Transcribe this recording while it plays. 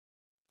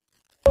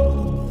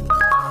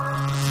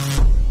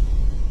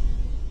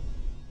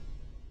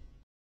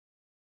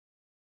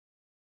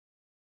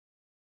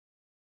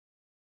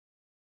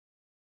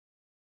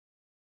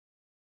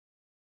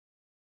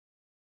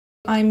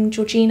I'm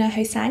Georgina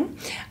Hosang.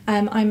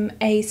 I'm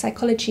a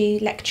psychology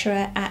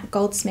lecturer at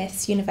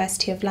Goldsmiths,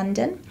 University of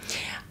London.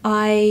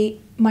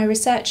 My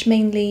research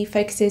mainly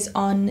focuses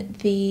on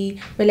the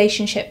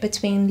relationship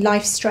between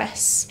life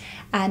stress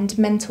and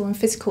mental and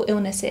physical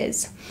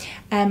illnesses.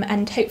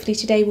 And hopefully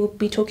today we'll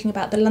be talking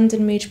about the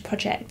London Mood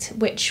Project,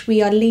 which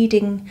we are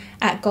leading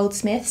at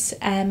Goldsmiths,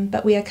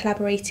 but we are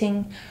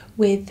collaborating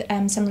with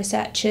some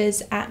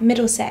researchers at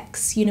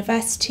Middlesex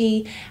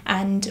University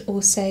and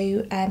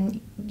also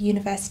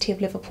University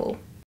of Liverpool.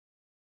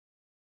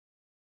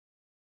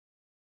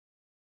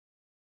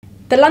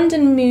 The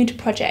London Mood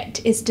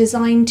Project is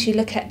designed to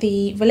look at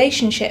the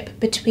relationship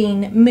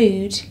between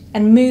mood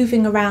and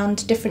moving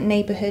around different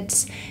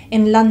neighbourhoods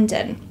in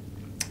London.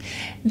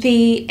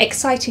 The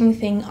exciting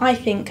thing, I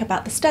think,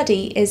 about the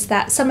study is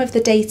that some of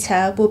the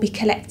data will be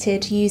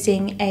collected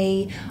using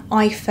an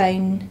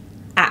iPhone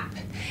app.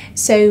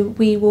 So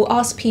we will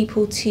ask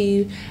people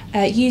to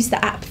use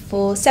the app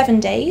for 7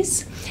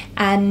 days,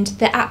 and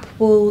the app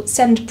will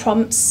send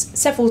prompts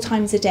several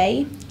times a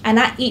day, and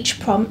at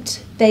each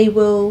prompt they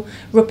will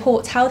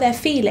report how they're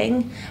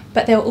feeling,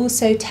 but they'll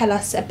also tell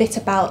us a bit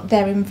about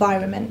their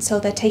environment. So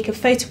they'll take a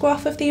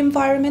photograph of the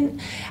environment,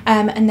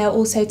 and they'll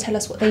also tell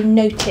us what they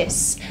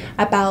notice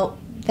about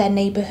their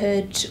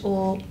neighbourhood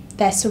or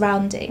their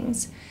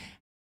surroundings.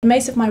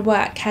 Most of my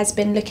work has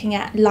been looking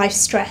at life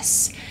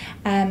stress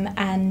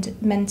and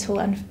mental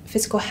and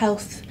physical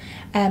health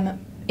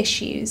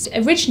issues.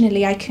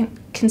 Originally, I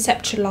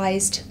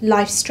conceptualised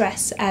life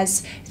stress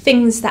as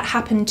things that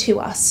happen to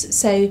us,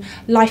 so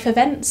life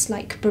events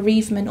like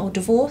bereavement or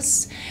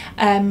divorce,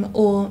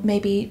 or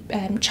maybe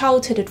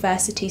childhood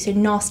adversity, so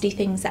nasty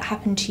things that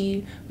happen to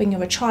you when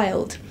you're a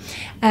child.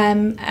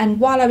 And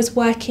while I was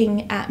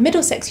working at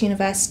Middlesex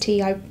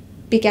University, I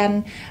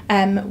began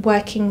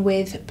working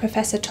with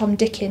Professor Tom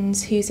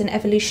Dickens, who's an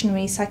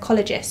evolutionary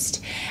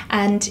psychologist,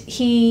 and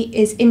he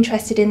is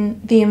interested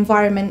in the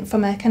environment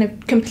from a kind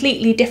of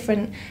completely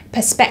different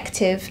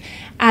perspective,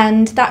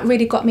 and that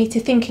really got me to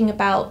thinking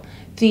about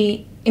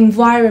the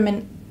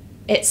environment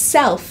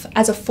itself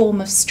as a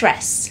form of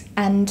stress.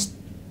 And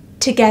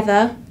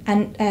together,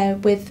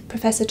 and with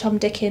Professor Tom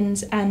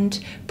Dickens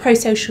and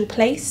Pro-Social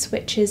Place,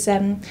 which is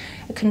a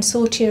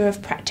consortium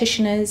of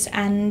practitioners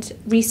and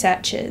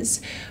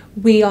researchers,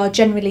 we are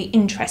generally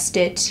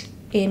interested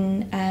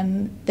in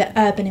the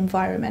urban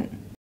environment.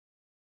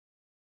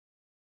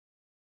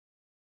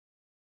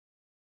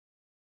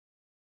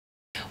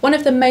 One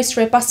of the most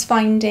robust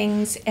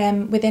findings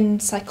within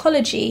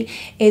psychology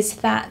is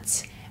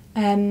that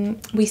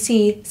we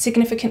see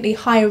significantly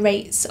higher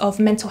rates of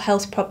mental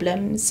health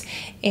problems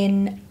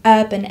in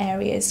urban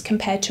areas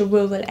compared to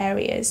rural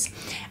areas.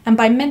 And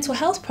by mental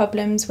health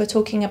problems, we're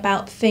talking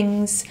about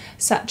things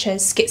such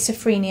as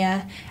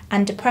schizophrenia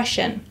and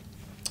depression.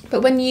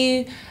 But when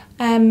you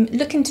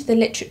look into the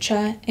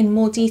literature in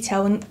more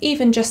detail, and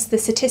even just the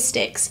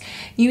statistics,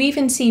 you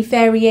even see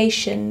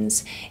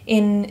variations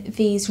in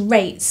these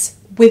rates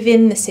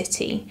within the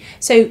city.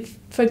 So,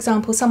 for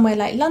example, somewhere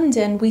like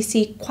London, we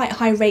see quite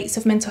high rates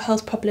of mental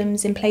health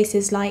problems in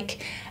places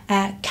like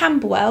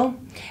Camberwell,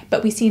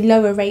 but we see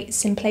lower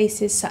rates in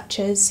places such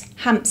as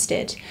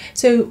Hampstead.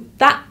 So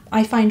that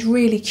I find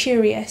really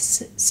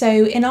curious. So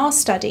in our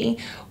study,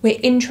 we're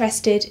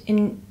interested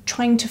in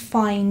trying to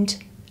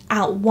find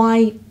out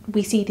why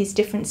we see these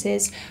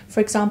differences. For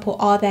example,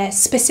 are there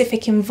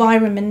specific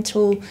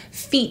environmental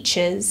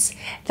features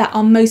that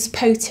are most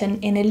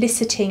potent in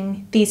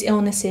eliciting these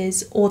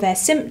illnesses or their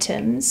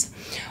symptoms?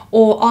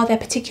 Or are there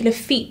particular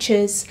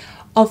features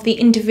of the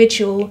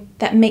individual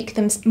that make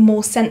them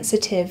more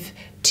sensitive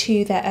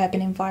to their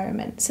urban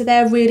environment? So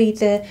they're really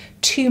the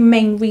two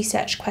main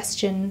research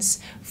questions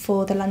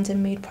for the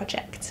London Mood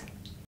Project.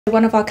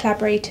 One of our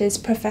collaborators,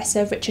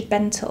 Professor Richard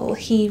Bentel,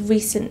 he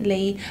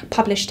recently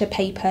published a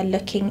paper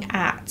looking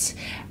at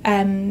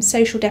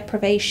social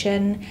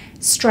deprivation,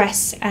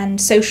 stress and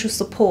social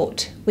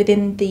support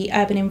within the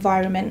urban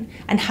environment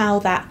and how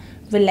that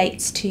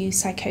relates to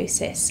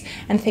psychosis,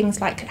 and things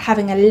like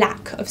having a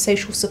lack of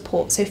social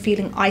support, so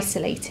feeling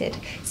isolated,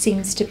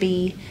 seems to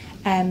be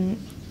a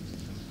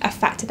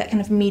factor that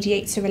kind of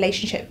mediates the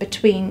relationship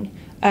between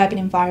urban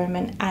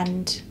environment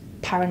and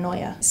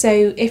paranoia.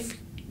 So if,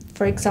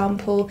 for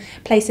example,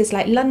 places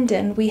like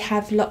London, we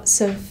have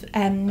lots of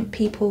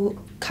people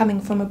coming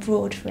from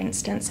abroad, for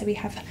instance. So we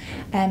have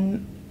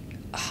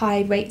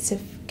high rates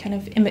of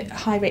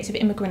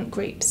immigrant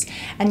groups,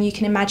 and you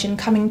can imagine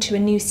coming to a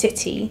new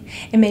city,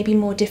 it may be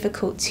more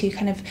difficult to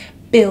kind of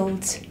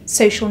build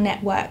social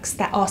networks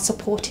that are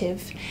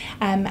supportive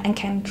and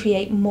can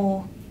create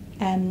more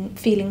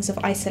feelings of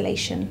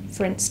isolation,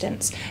 for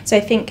instance. So I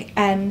think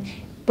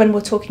when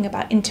we're talking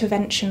about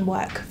intervention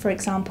work, for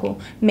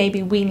example,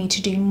 maybe we need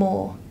to do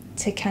more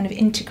to kind of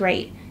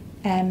integrate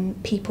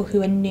people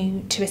who are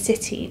new to a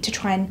city to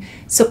try and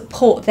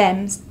support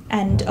them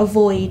and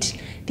avoid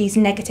these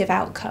negative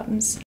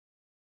outcomes.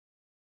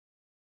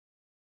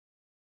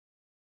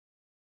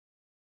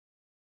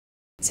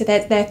 So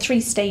there are 3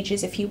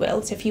 stages, if you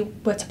will. So if you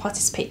were to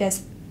participate,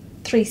 there's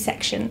three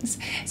sections.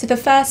 So the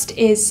first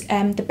is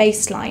the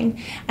baseline,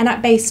 and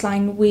at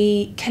baseline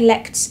we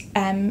collect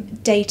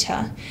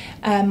data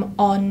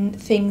on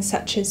things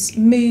such as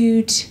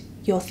mood,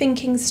 your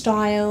thinking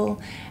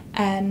style,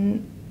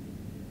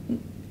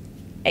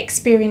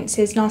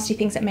 experiences, nasty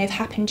things that may have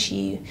happened to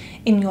you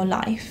in your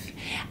life.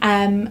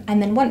 And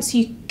then once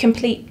you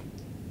complete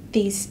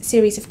these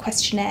series of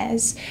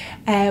questionnaires,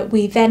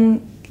 we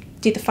then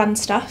do the fun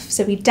stuff.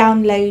 So we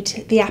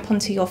download the app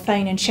onto your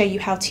phone and show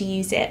you how to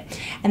use it.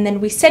 And then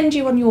we send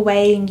you on your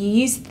way, and you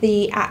use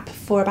the app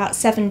for about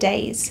 7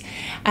 days.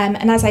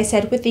 And as I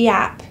said, with the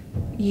app,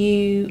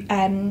 it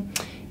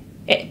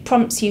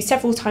prompts you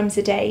several times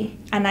a day.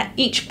 And at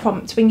each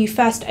prompt, when you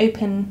first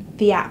open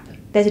the app,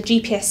 there's a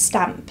GPS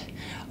stamp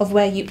of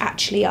where you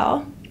actually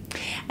are.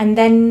 And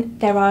then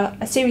there are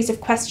a series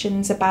of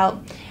questions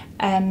about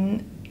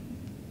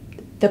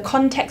the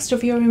context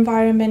of your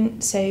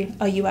environment. So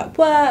are you at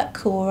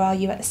work, or are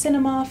you at the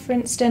cinema, for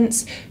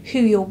instance, who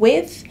you're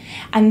with?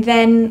 And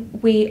then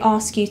we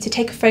ask you to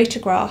take a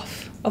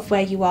photograph of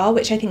where you are,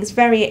 which I think is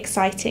very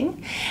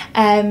exciting.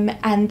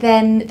 And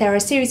then there are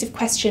a series of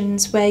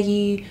questions where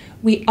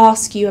we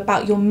ask you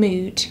about your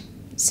mood.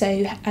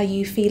 So are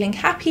you feeling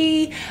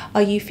happy?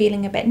 Are you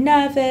feeling a bit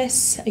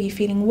nervous? Are you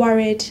feeling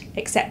worried,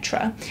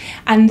 etc.?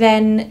 And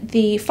then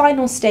the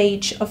final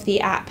stage of the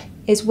app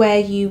is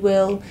where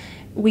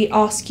we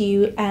ask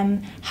you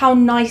how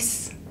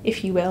nice,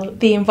 if you will,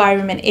 the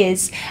environment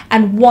is,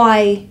 and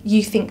why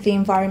you think the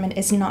environment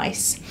is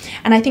nice.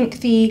 And I think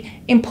the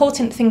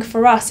important thing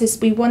for us is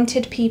we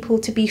wanted people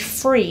to be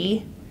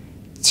free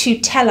to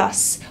tell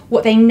us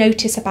what they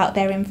notice about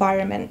their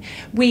environment.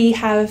 We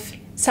have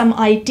some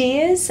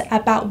ideas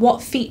about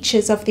what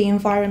features of the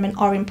environment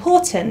are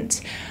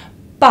important,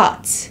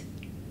 but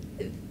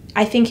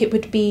I think it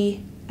would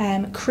be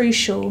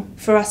crucial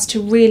for us to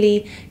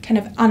really kind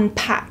of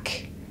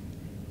unpack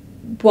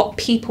what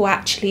people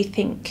actually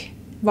think,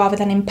 rather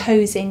than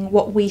imposing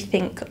what we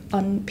think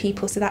on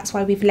people. So that's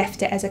why we've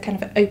left it as a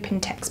kind of open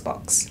text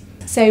box.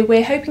 So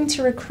we're hoping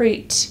to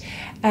recruit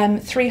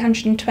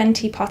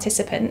 320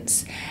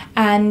 participants,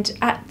 and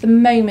at the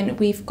moment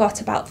we've got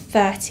about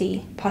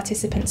 30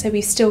 participants, so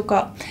we've still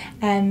got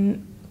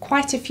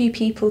quite a few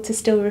people to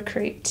still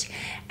recruit.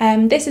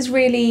 This is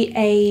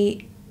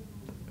really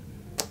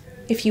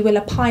if you will,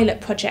 a pilot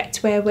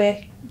project where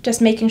we're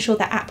just making sure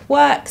the app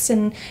works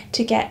and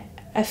to get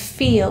a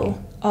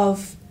feel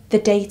of the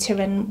data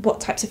and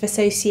what types of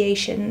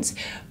associations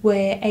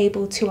we're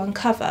able to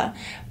uncover.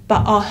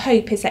 But our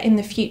hope is that in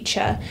the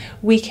future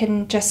we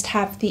can just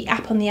have the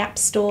app on the App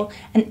Store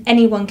and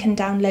anyone can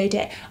download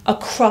it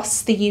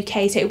across the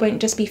UK. So it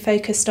won't just be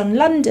focused on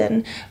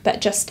London, but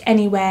just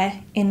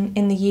anywhere in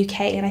the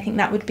UK. And I think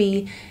that would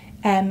be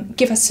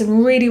give us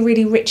some really,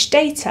 really rich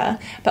data,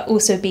 but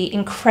also be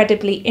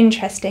incredibly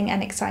interesting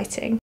and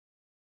exciting.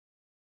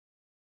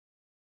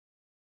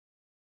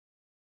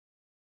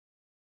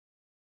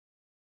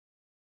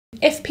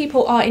 If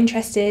people are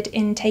interested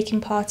in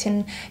taking part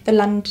in the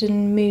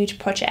London Mood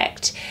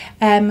project,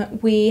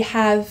 we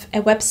have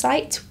a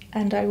website,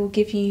 and I will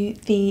give you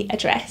the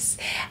address,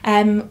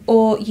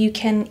 or you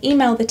can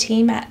email the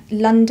team at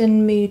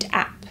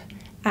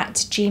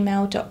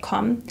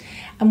londonmoodapp@gmail.com.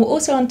 And we're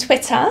also on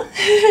Twitter,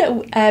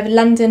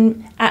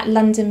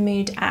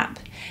 @LondonMoodApp,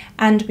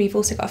 and we've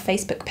also got a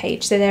Facebook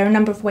page. So there are a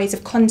number of ways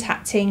of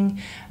contacting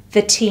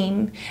the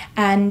team,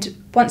 and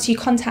once you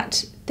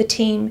contact the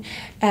team,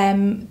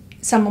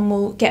 someone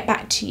will get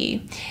back to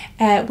you.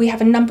 We have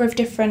a number of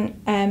different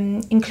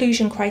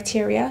inclusion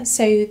criteria.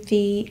 So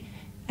the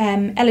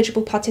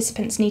eligible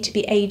participants need to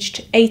be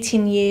aged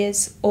 18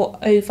 years or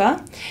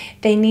over.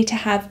 They need to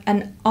have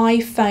an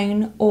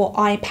iPhone or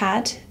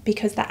iPad,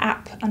 because the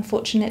app,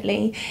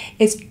 unfortunately,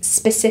 is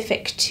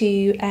specific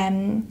to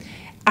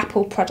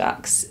Apple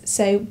products.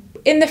 So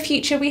in the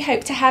future, we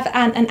hope to have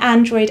an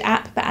Android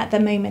app, but at the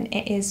moment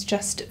it is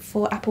just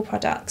for Apple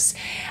products.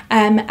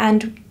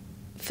 And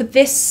for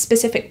this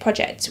specific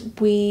project,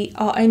 we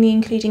are only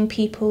including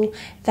people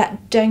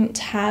that don't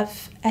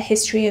have a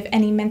history of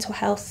any mental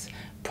health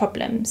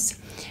problems.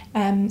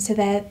 So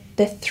they're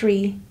the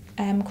three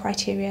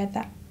criteria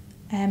that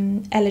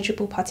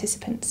eligible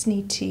participants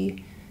need to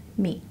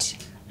meet.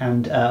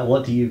 And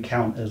what do you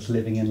count as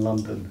living in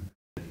London?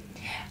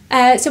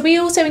 So we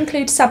also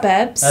include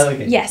suburbs. Oh,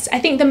 okay. Yes, I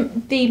think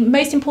the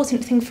most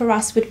important thing for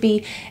us would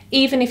be,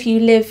 even if you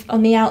live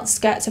on the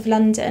outskirts of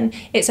London,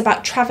 it's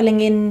about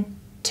travelling in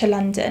to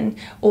London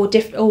or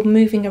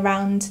moving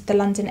around the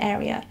London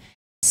area.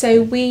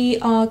 So we're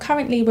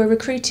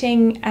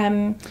recruiting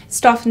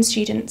staff and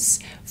students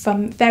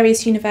from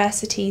various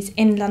universities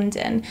in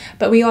London,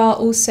 but we are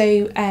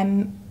also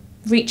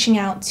reaching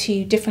out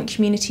to different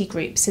community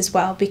groups as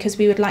well, because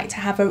we would like to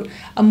have a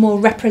more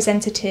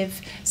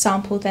representative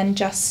sample than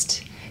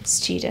just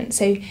students.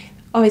 So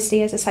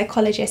obviously, as a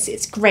psychologist,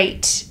 it's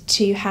great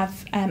to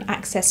have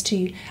access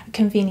to a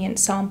convenient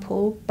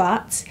sample,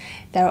 but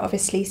there are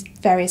obviously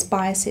various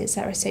biases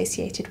that are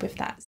associated with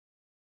that.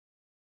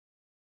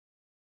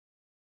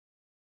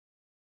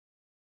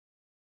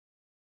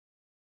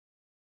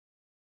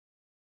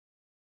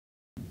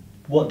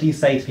 What do you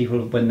say to people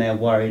when they're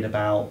worried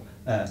about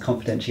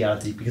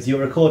confidentiality? Because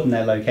you're recording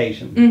their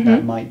location.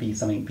 That might be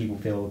something people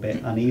feel a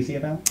bit uneasy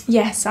about.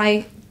 Yes,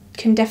 I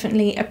can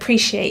definitely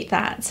appreciate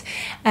that.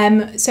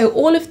 So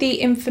all of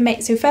the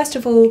information. So first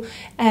of all,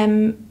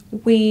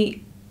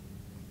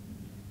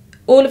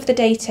 all of the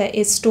data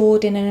is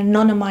stored in an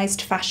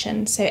anonymised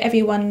fashion, so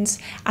everyone's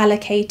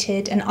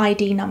allocated an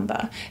ID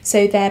number,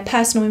 so their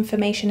personal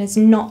information is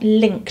not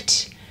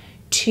linked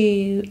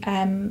to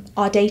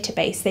our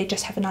database, they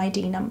just have an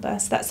ID number,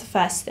 so that's the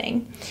first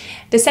thing.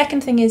 The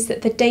second thing is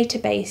that the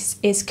database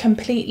is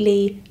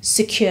completely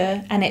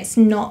secure and it's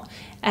not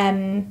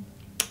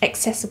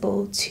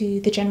accessible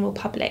to the general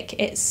public.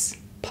 It's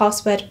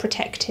password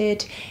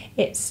protected,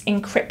 it's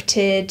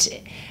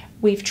encrypted.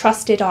 We've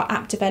trusted our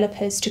app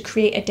developers to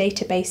create a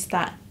database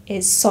that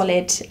is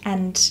solid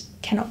and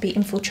cannot be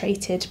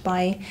infiltrated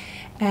by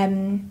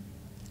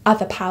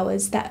other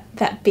powers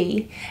that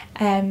be.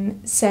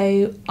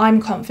 So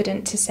I'm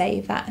confident to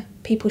say that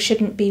people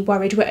shouldn't be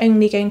worried. We're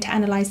only going to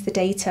analyse the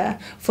data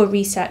for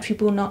research. We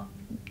will not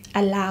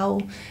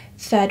allow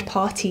third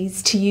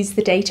parties to use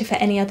the data for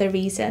any other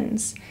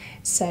reasons.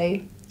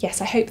 So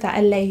yes, I hope that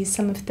allays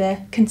some of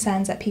the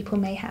concerns that people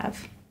may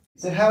have.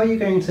 So how are you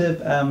going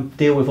to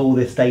deal with all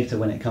this data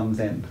when it comes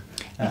in?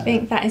 I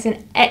think that is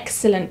an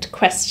excellent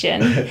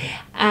question.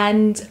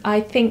 And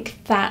I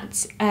think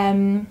that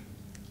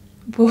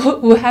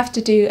we'll have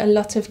to do a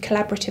lot of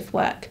collaborative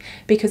work,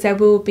 because there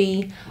will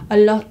be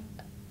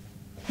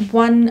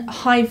one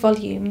high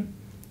volume,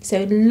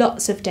 so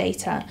lots of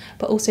data,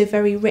 but also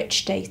very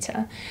rich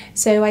data.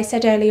 So I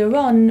said earlier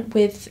on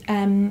with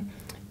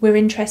we're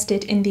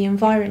interested in the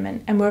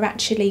environment, and we're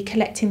actually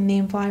collecting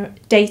the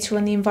data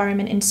on the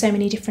environment in so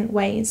many different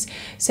ways.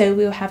 So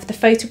we'll have the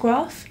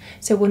photograph,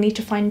 so we'll need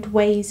to find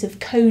ways of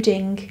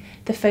coding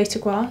the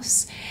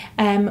photographs.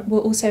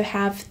 We'll also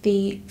have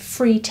the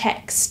free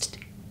text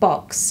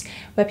box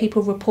where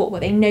people report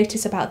what they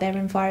notice about their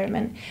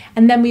environment.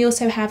 And then we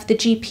also have the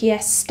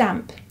GPS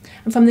stamp.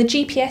 And from the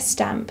GPS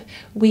stamp,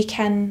 we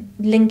can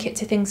link it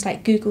to things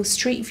like Google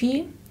Street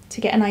View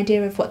to get an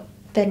idea of what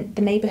the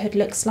neighbourhood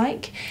looks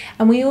like.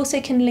 And we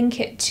also can link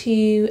it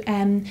to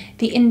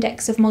the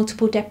index of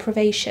multiple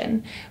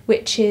deprivation,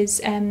 which is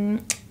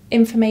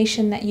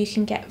information that you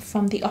can get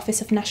from the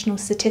Office of National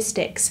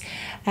Statistics,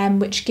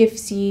 which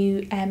gives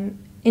you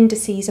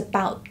indices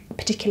about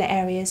particular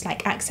areas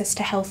like access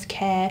to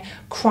healthcare,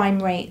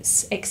 crime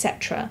rates,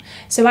 etc.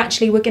 So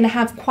actually we're going to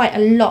have quite a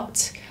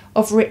lot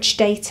of rich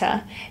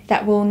data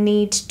that we'll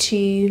need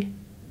to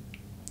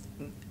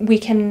we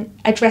can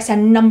address a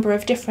number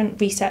of different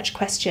research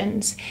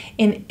questions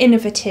in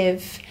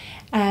innovative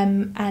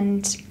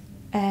and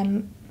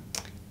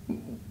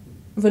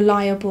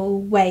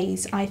reliable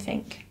ways, I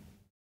think.